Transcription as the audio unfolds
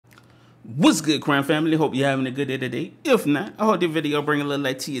What's good, crime family? Hope you're having a good day today. If not, I hope this video bring a little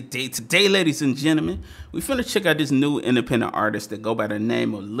light to your day. Today, ladies and gentlemen, we finna check out this new independent artist that go by the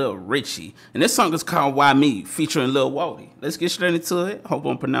name of Lil Ricchi. And this song is called Why Me, featuring Luh Wodie. Let's get straight into it. Hope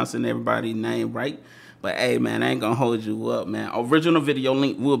I'm pronouncing everybody's name right. But hey, man, I ain't gonna hold you up, man. Original video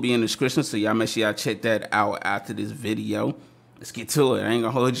link will be in the description, so y'all make sure y'all check that out after this video. Let's get to it. I ain't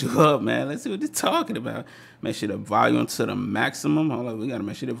gonna hold you up, man. Let's see what they're talking about. Make sure the volume to the maximum. Hold on, we gotta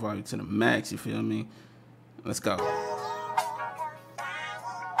make sure the volume to the max, you feel me? Let's go.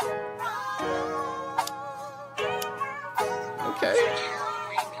 Okay.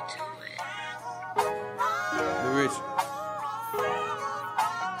 Luh Ricchi.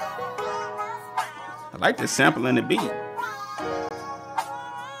 I like the sample and the beat.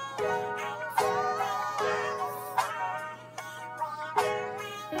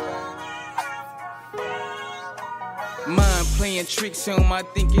 Mind playing tricks on my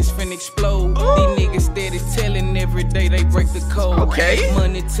think it's finna explode. Ooh. These niggas steady telling every day they break the code. Okay.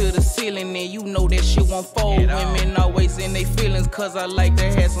 Money to the ceiling and you know that shit won't fold. Women always in their feelings cause I like to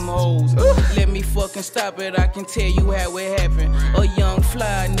have some hoes. Ooh. Let me fucking stop it, I can tell you how it happened. A young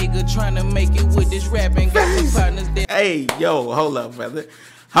fly nigga trying to make it with this rapping. Got some partners that. Hey, yo, hold up, brother.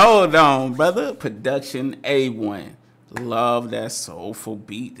 Hold on, brother. Production A1. Love that soulful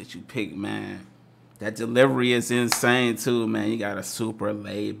beat that you picked, man. That delivery is insane too, man. You got a super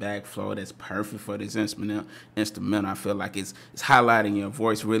laid back flow that's perfect for this instrumental. I feel like it's highlighting your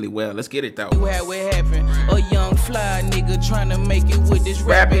voice really well. Let's get it though. How it happened? A young fly nigga trying to make it with this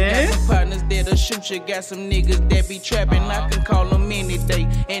rapping. Got some partners that'll shoot you. Got some niggas that be trapping. I can call them any day,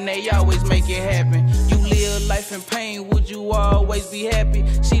 and they always make it happen. You live life in pain, would you always be happy?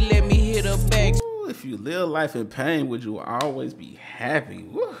 She let me hit her back. Ooh, if you live life in pain, would you always be happy?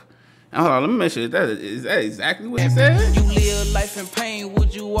 Woo. Hold on, let me make sure is that exactly what he said? You live life in pain,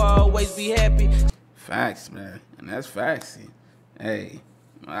 would you always be happy? Facts, man, and that's facts. Hey,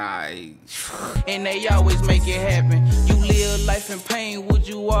 and they always make it happen. You live life in pain, would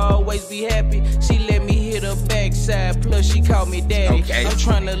you always be happy? She let me hit her backside, plus she called me daddy. Okay. I'm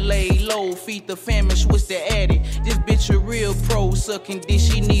trying to lay low, feed the famine, switch the addict. This bitch a real pro, sucking dick,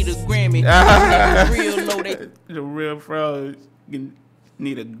 she need a Grammy. Real low, the real pros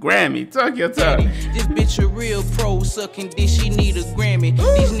need a Grammy. Talk your talk. This bitch a real pro, sucking dick, she need a Grammy.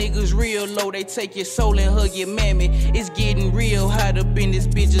 Ooh. These niggas real low, they take your soul and hug your mammy. It's getting real hot up in this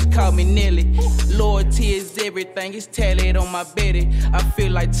bitch, just call me Nelly. Loyalty is everything, it's tallied on my Betty. I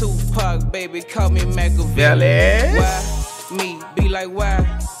feel like Tupac, baby, call me Machiavelli. Why me? Be like, why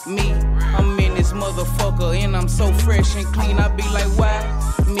me? I'm in this motherfucker and I'm so fresh and clean. I be like, why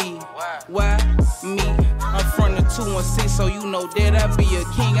me? Why me? I'm from the 216, so you know that I be a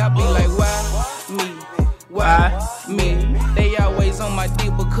king. I be like, why me? Why me? They always on my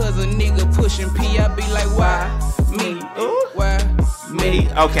dick because a nigga pushing P. I be like, why me? Why me?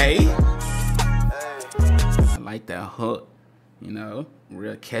 Okay. I like that hook, you know,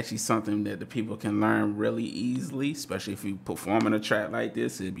 real catchy, something that the people can learn really easily, especially if you performing a track like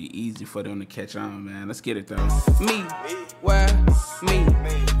this. It'd be easy for them to catch on, man. Let's get it though. Me, why me?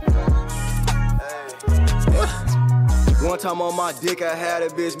 One time on my dick I had a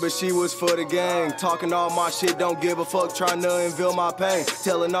bitch, but she was for the gang. Talking all my shit, don't give a fuck, trying to unveil my pain.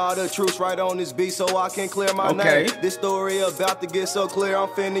 Telling all the truth right on this beat so I can clear my name. This story about to get so clear, I'm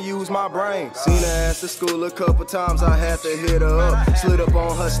finna use my brain. Seen her ass at school a couple times, I had to hit her up. Slid up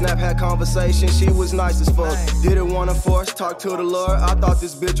on her snap, had conversation, she was nice as fuck. Didn't wanna force, talk to the Lord, I thought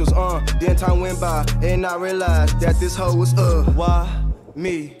this bitch was Then time went by, and I realized that this hoe was why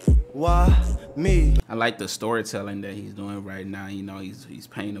me? Why me? I like the storytelling that he's doing right now. You know, he's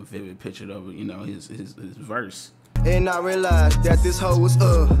painting a vivid picture of, you know, his verse. And I realized that this hoe was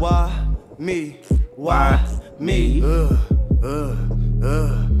why me? Why me?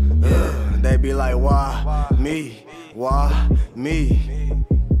 They be like, why me? Why me?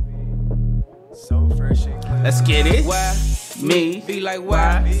 So fresh and clean. Let's get it. Why me? Be like,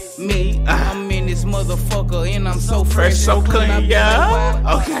 why me? I'm in this motherfucker and I'm so fresh, so clean, yeah.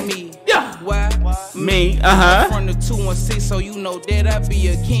 Like, okay. Me. Yeah. Why me? From the 216, so you know that I be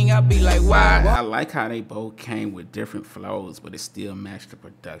a king. I be like, why? I like how they both came with different flows, but it still matched the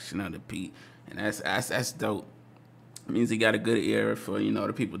production of the beat, and that's dope. It means he got a good ear for, you know,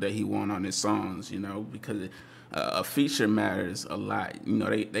 the people that he want on his songs, you know, because a feature matters a lot. You know,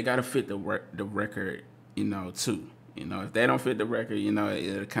 they gotta fit the record, you know, too. You know, if they don't fit the record, you know,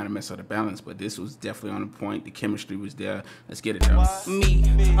 it'll kind of mess up the balance. But this was definitely on the point. The chemistry was there. Let's get it though. Me,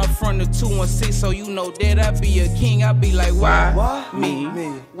 I'm from the 216, so you know that I be a king. I be like, why me?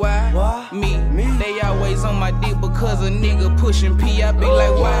 Why me? They always on my dick because a nigga pushing P. I be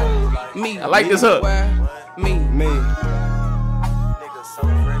like, why Me. I like this hook. Why? Me. Nigga so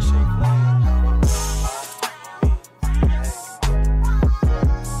fresh and clean.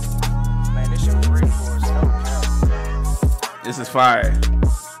 Man, this shit was ready for us. No cap. This is fire.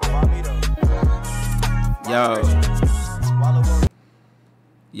 Why me though?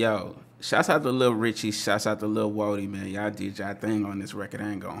 Yo, shouts out to Lil Ricchi, shouts out to Luh Wodie, man. Y'all did y'all thing on this record.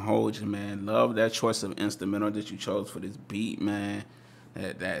 I ain't gonna hold you, man. Love that choice of instrumental that you chose for this beat, man.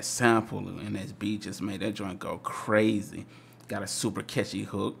 That sample and that beat just made that joint go crazy. Got a super catchy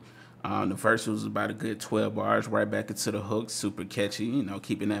hook. The verse was about a good 12 bars, right back into the hook, super catchy, you know,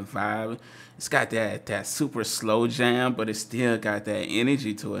 keeping that vibe. It's got that super slow jam, but it still got that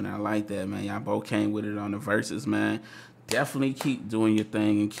energy to it, and I like that, man. Y'all both came with it on the verses, man. Definitely keep doing your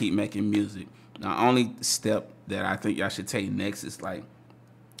thing and keep making music. The only step that I think y'all should take next is like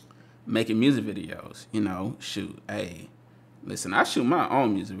making music videos. You know, shoot, hey, listen, I shoot my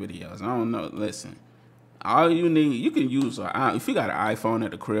own music videos. I don't know, listen, all you need, you can use, if you got an iPhone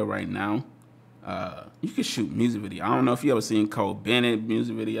at the crib right now, you can shoot music video. I don't know if you ever seen Cole Bennett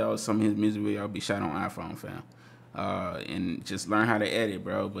music videos. Some of his music videos be shot on iPhone, fam. And just learn how to edit,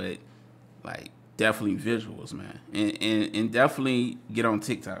 bro. But like, definitely visuals, man, and definitely get on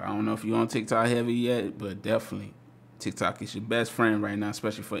TikTok. I don't know if you're on TikTok heavy yet, but definitely TikTok is your best friend right now,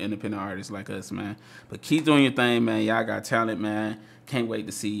 especially for independent artists like us, man. But keep doing your thing, man. Y'all got talent, man. Can't wait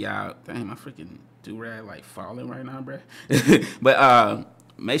to see y'all. Dang, my freaking do-rag like falling right now, bro. But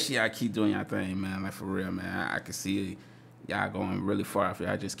make sure y'all keep doing y'all thing, man. Like, for real, man. I can see y'all going really far if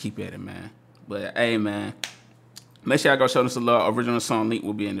y'all just keep at it, man. But hey, man, make sure y'all go show them some love. Original song link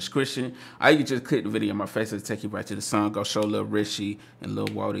will be in the description. Or you can just click the video on my face to take you right to the song. Go show Lil Ricchi and Luh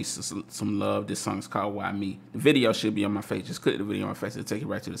Wodie some love. This song is called Why Me. The video should be on my face. Just click the video on my face to take you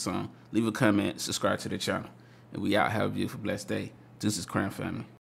right to the song. Leave a comment, subscribe to the channel. And we out. Have a beautiful, blessed day. Deuces, Crown family.